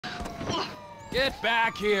Get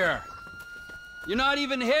back here! You're not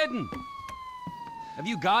even hidden! Have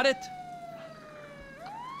you got it?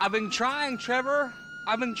 I've been trying, Trevor.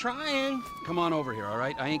 I've been trying. Come on over here, all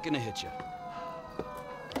right? I ain't gonna hit you.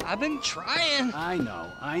 I've been trying. I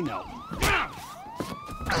know, I know.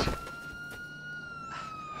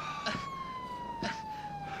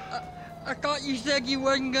 I thought you said you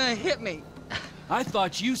wasn't gonna hit me. I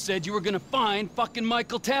thought you said you were gonna find fucking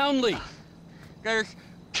Michael Townley. There's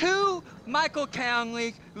two Michael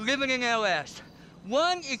Townleys living in LS.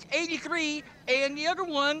 One is 83, and the other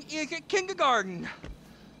one is at kindergarten.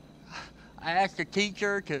 I asked the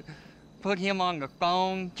teacher to put him on the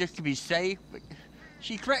phone just to be safe, but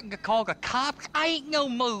she threatened to call the cops. I ain't no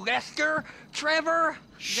molester, Trevor.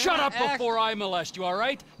 Shut up before I molest you, all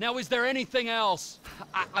right? Now, is there anything else?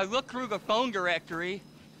 I looked through the phone directory.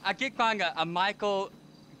 I did find a Michael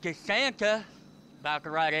DeSanta, about the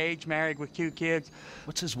right age, married with 2 kids.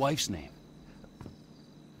 What's his wife's name?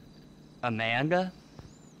 Amanda?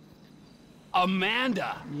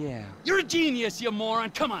 Amanda? Yeah. You're a genius, you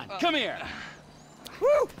moron. Come on, come here.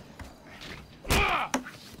 Woo!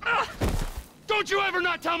 Don't you ever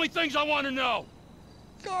not tell me things I want to know!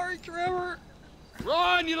 Sorry, Trevor.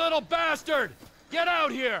 Run, you little bastard! Get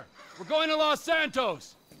out here! We're going to Los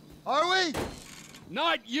Santos! Are we?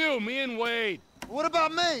 Not you, me and Wade. What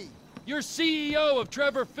about me? You're CEO of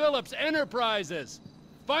Trevor Phillips Enterprises.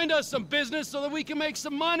 Find us some business so that we can make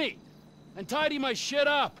some money. And tidy my shit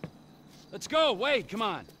up. Let's go, Wade, come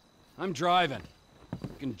on. I'm driving.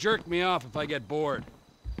 You can jerk me off if I get bored.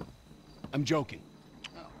 I'm joking.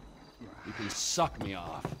 You can suck me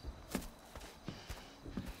off.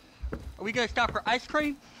 Are we gonna stop for ice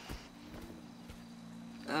cream?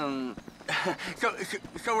 So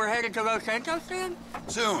we're headed to Los Santos then?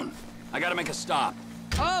 Soon. I gotta make a stop.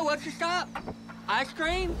 Oh, what's the stop? Ice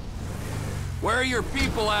cream? Where are your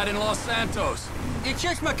people at in Los Santos? It's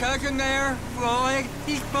just my cousin there, Floyd.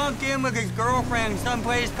 He's bunked in with his girlfriend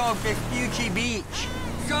someplace called Vespucci Beach.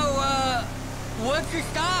 So, what's the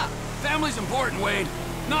stop? Family's important, Wade.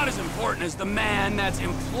 Not as important as the man that's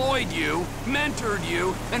employed you, mentored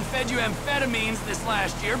you, and fed you amphetamines this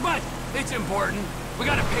last year, but it's important. We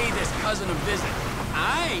gotta pay this cousin a visit.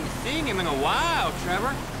 I ain't seen him in a while,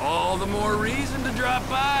 Trevor. All the more reason to drop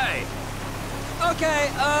by. Okay,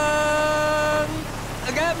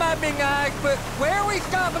 that might be nice, but where are we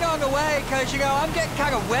stopping on the way? Cause, you know, I'm getting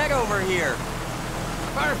kind of wet over here.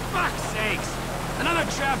 For fuck's sakes! Another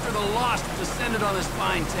chapter of the lost descended on this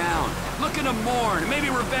fine town. Looking to mourn, maybe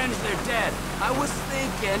revenge their dead. I was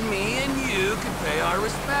thinking me and you could pay our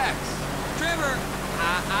respects. Trevor,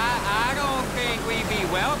 I don't think we'd be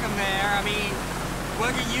welcome there. I mean,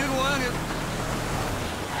 wasn't you the one who...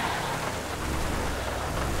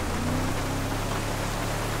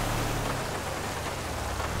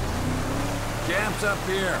 Camp's up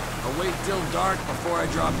here. I'll wait till dark before I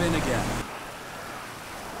drop in again.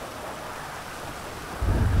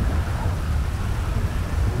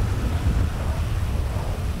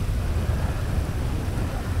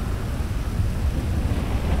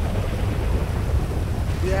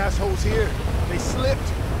 The assholes here. They slipped.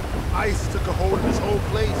 Ice took a hold of this whole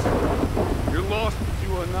place. You're lost, but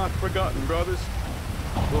you are not forgotten, brothers.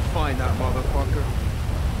 We'll find that motherfucker.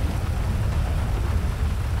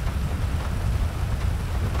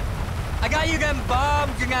 I got you them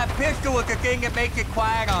bombs and that pistol with the thing that makes it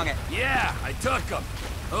quiet on it. Yeah, I took them.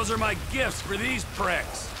 Those are my gifts for these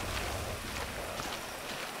pricks.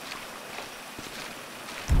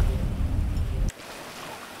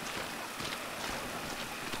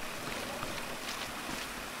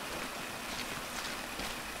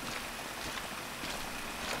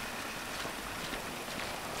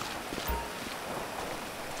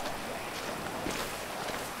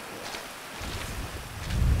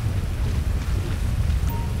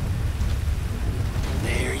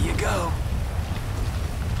 There you go.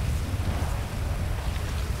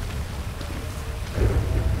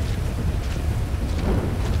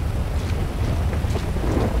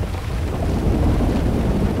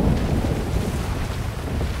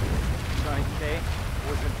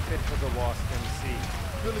 Wasn't fit for the Lost MC.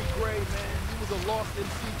 Billy Gray, man, he was a Lost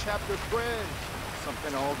MC chapter friend.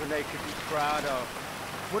 Something Alderney could be proud of.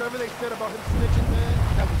 Whatever they said about him snitching, man,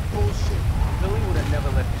 that was bullshit. Billy would have never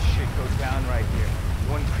let this shit go down right here.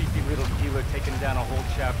 One creepy little dealer taking down a whole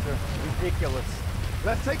chapter. Ridiculous.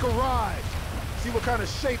 Let's take a ride. See what kind of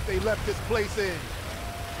shape they left this place in.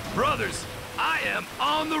 Brothers, I am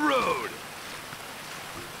on the road.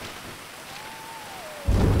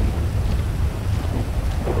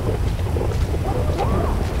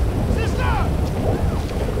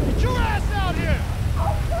 Get your ass out here!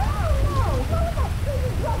 Oh, hell no! What the f***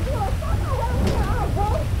 is wrong with you?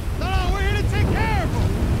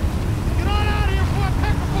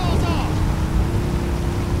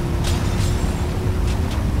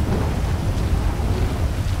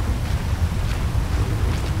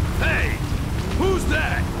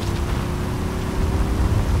 that?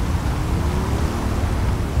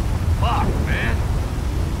 Fuck, man.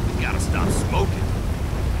 We gotta stop smoking.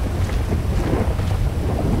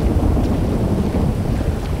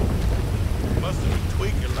 Must have been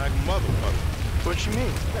tweaking like motherfucker. What you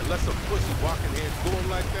mean? That let some pussy walking here and going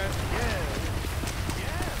like that? Yeah.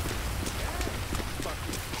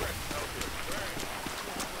 Fucking stress out there, right?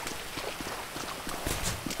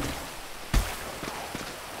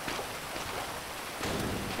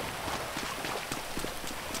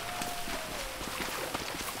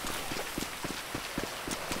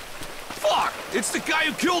 Fuck! It's the guy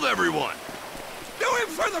who killed everyone! Do it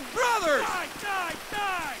for the brothers! Die, die,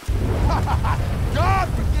 die! God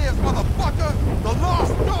forgives, motherfucker! The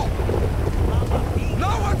lost dope! No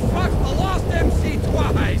one fucks the lost MC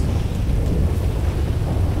twice!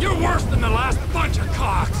 You're worse than the last bunch of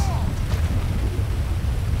cocks!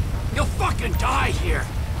 You'll fucking die here!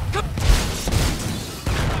 Come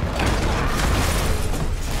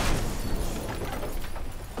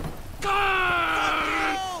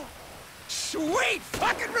on! Sweet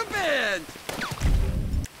fucking revenge!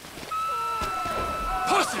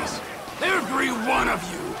 Pussies! Every one of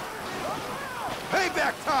you!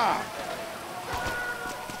 Payback time!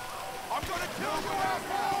 I'm gonna kill you,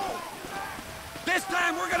 asshole! This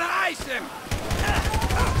time we're gonna ice him!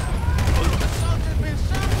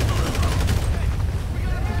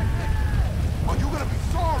 Are you gonna be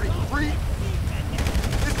sorry, freak?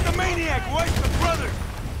 It's the maniac, where's the brother?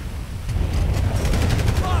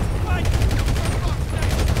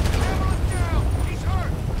 He's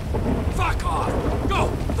hurt! Fuck off! Go!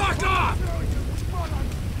 Fuck off!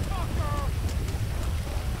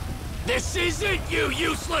 This is it, you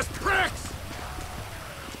useless pricks!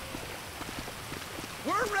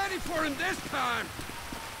 We're ready for him this time!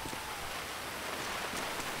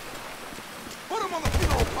 Put him on the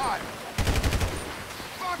funeral pyre!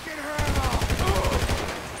 Fucking hell!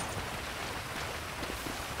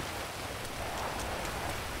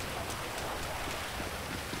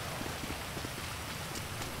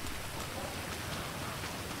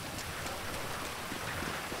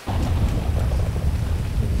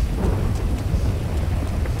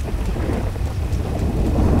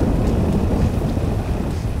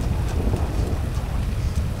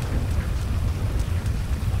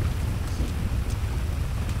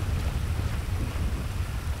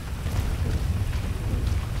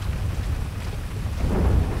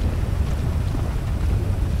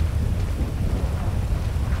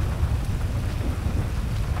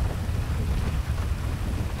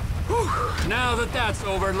 Now that that's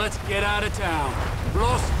over, let's get out of town.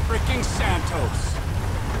 Los fricking Santos.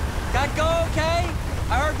 That go okay?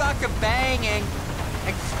 I heard about the banging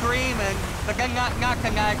and screaming, but then not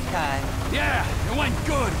the nice kind. Yeah, it went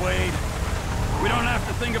good, Wade. We don't have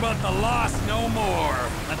to think about the loss no more.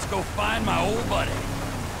 Let's go find my old buddy.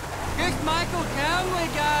 This Michael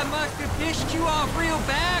Townley guy must have pissed you off real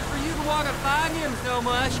bad for you to want to find him so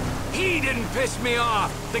much. He didn't piss me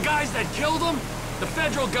off. The guys that killed him, the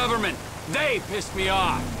federal government, they pissed me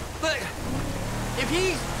off. But if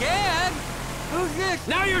he's dead, who's this?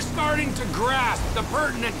 Now you're starting to grasp the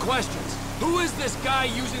pertinent questions. Who is this guy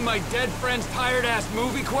using my dead friend's tired-ass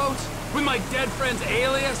movie quotes? With my dead friend's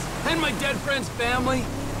alias? And my dead friend's family?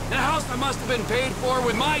 And a house I must have been paid for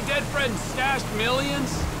with my dead friend's stashed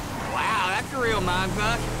millions? Wow, that's a real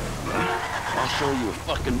mindfuck. I'll show you a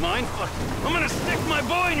fucking mindfuck. I'm gonna stick my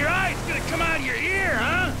boy in your eye. It's gonna come out of your ear,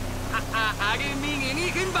 huh? I didn't mean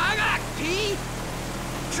anything by that, P.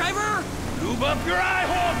 Trevor? Lube up your eye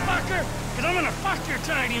hole, fucker! Cause I'm gonna fuck your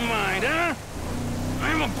tiny mind, huh?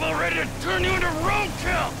 I'm about ready to turn you into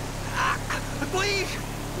roadkill! Please,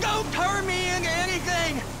 don't turn me into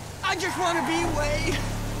anything. I just want to be Wade.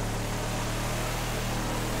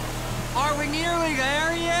 Are we nearly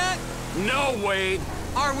there yet? No, Wade.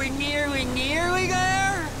 Are we nearly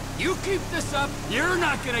there? You keep this up, you're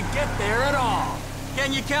not gonna get there at all.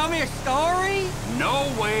 Can you tell me a story? No,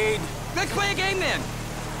 Wade. Let's play a game then.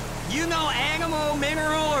 You know animal,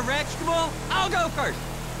 mineral, or vegetable? I'll go first.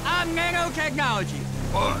 I'm nanotechnology.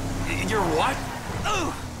 You're what?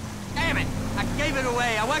 Ooh, damn it. I gave it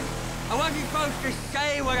away. I wasn't supposed to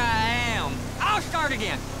say what I am. I'll start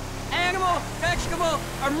again. Animal, vegetable,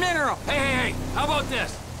 or mineral? Hey, how about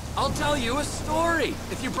this? I'll tell you a story,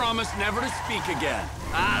 if you promise never to speak again.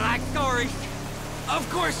 I like stories. Of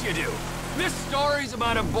course you do. This story's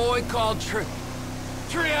about a boy called Trisha.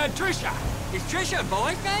 Is Trisha a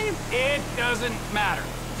boy's name? It doesn't matter.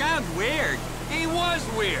 Sounds weird. He was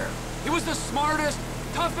weird. He was the smartest,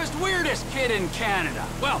 toughest, weirdest kid in Canada.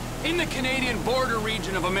 Well, in the Canadian border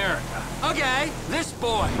region of America. Okay. This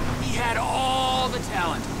boy, he had all the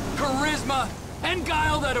talent, charisma, and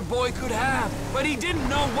guile that a boy could have, but he didn't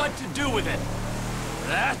know what to do with it.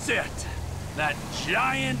 That's it. That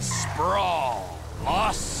giant sprawl,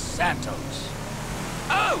 Los Santos.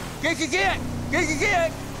 Oh, this is it! This is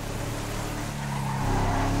it!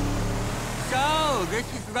 So, this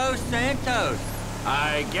is Los Santos.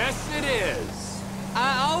 I guess it is.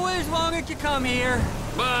 I always wanted to come here.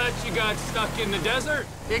 But you got stuck in the desert.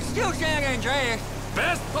 It's still San Andreas.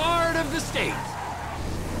 Best part of the state.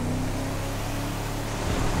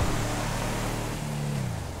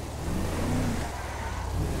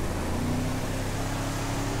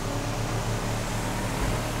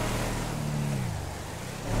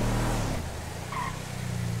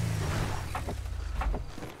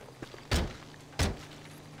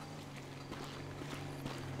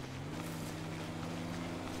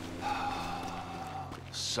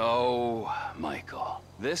 So, Michael,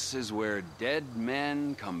 this is where dead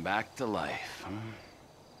men come back to life, huh?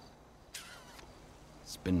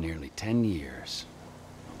 It's been nearly 10 years,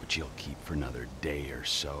 but you'll keep for another day or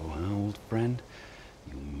so, huh, old friend?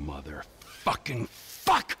 You motherfucking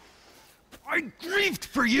fuck! I grieved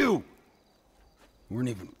for you! You weren't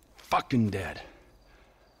even fucking dead.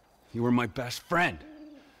 You were my best friend.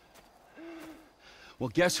 Well,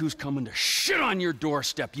 guess who's coming to shit on your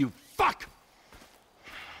doorstep, you fuck!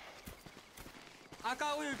 I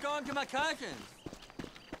thought we were going to my cousin's.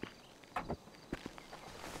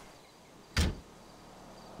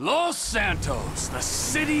 Los Santos, the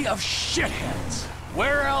city of shitheads.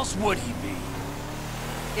 Where else would he be?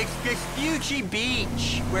 It's Vespucci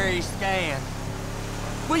Beach where he's staying.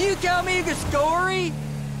 Will you tell me the story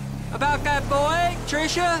about that boy,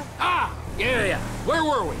 Trisha? Ah, yeah. Where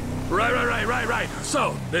were we? Right.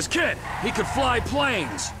 So, this kid, he could fly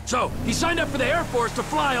planes. So, he signed up for the Air Force to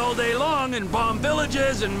fly all day long and bomb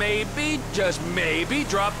villages and maybe, just maybe,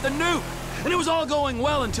 drop the nuke. And it was all going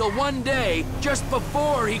well until one day, just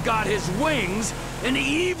before he got his wings, an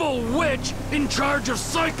evil witch in charge of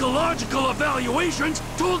psychological evaluations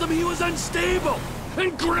told him he was unstable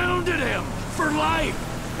and grounded him for life.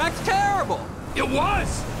 That's terrible. It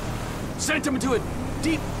was. Sent him into a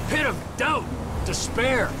deep pit of doubt.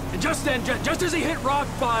 Despair. And just then, just as he hit rock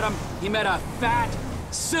bottom, he met a fat,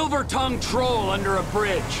 silver-tongued troll under a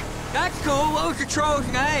bridge. That's cool. What was the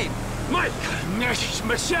troll's name?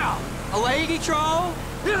 Michelle. A lady troll?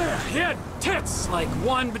 Yeah, he had tits like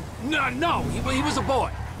one, but no, he was a boy.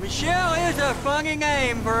 Michelle is a funny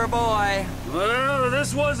name for a boy. Well,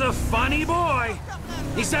 this was a funny boy.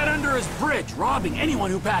 He sat under his bridge, robbing anyone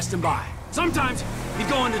who passed him by. Sometimes he'd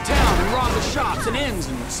go into town and rob the shops and inns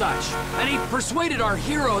and such. And he persuaded our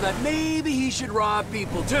hero that maybe he should rob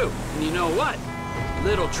people too. And you know what?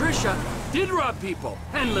 Little Trisha did rob people,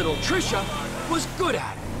 and little Trisha was good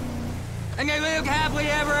at it. And they lived happily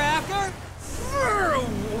ever after? For a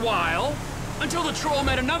while. Until the troll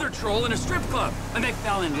met another troll in a strip club, and they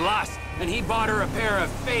fell in lust. And he bought her a pair of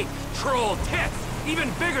fake troll tits, even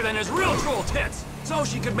bigger than his real troll tits, so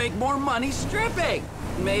she could make more money stripping.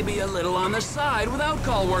 Maybe a little on the side without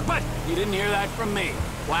call work, but you didn't hear that from me.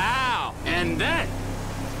 Wow. And then...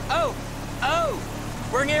 Oh,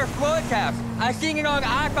 we're near Floyd's house. I seen it on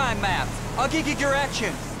iPhone maps. I'll give you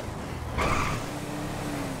directions.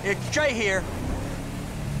 It's straight here.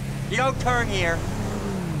 You don't turn here.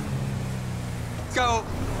 So,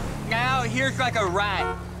 now here's like a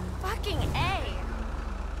right. Fucking A.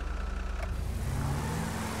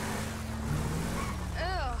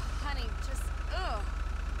 Ugh, honey, just ugh.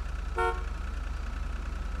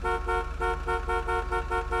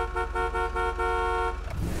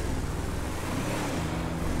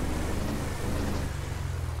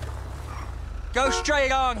 Go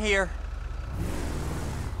straight on here.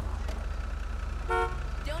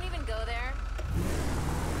 Don't even go there.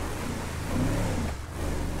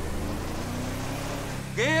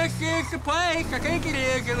 This is the place. I think it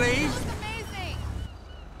is, at That least. was amazing.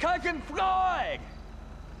 Cousin Floyd!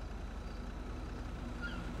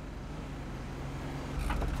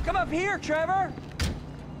 Come up here, Trevor.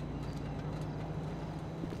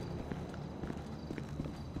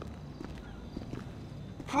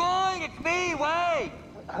 Floyd, it's me, Wade.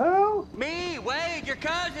 Who? Me, Wade, your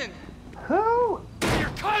cousin. Who? Your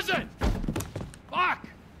cousin! Fuck!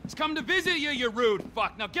 He's come to visit you, you rude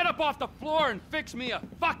fuck. Now get up off the floor and fix me a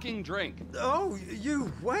fucking drink. Oh,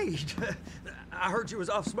 you, wait. I heard you was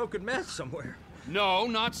off smoking meth somewhere. No,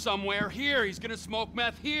 not somewhere. Here. He's gonna smoke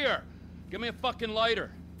meth here. Give me a fucking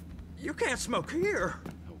lighter. You can't smoke here.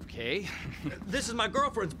 Okay. This is my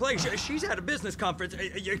girlfriend's place. She's at a business conference.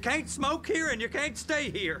 You can't smoke here and you can't stay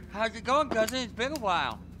here. How's it going, cousin? It's been a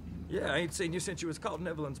while. Yeah, I ain't seen you since you was caught in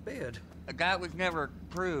Evelyn's bed. That was never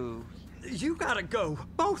proved. You gotta go,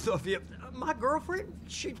 both of you. My girlfriend,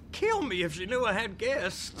 she'd kill me if she knew I had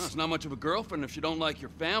guests. Well, it's not much of a girlfriend if you don't like your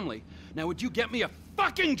family. Now, would you get me a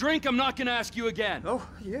fucking drink? I'm not gonna ask you again. Oh,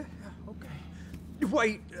 yeah, okay.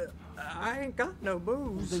 Wait, I ain't got no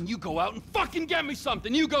booze. Well, then you go out and fucking get me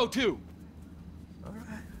something. You go too. All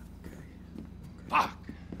right, okay. Fuck.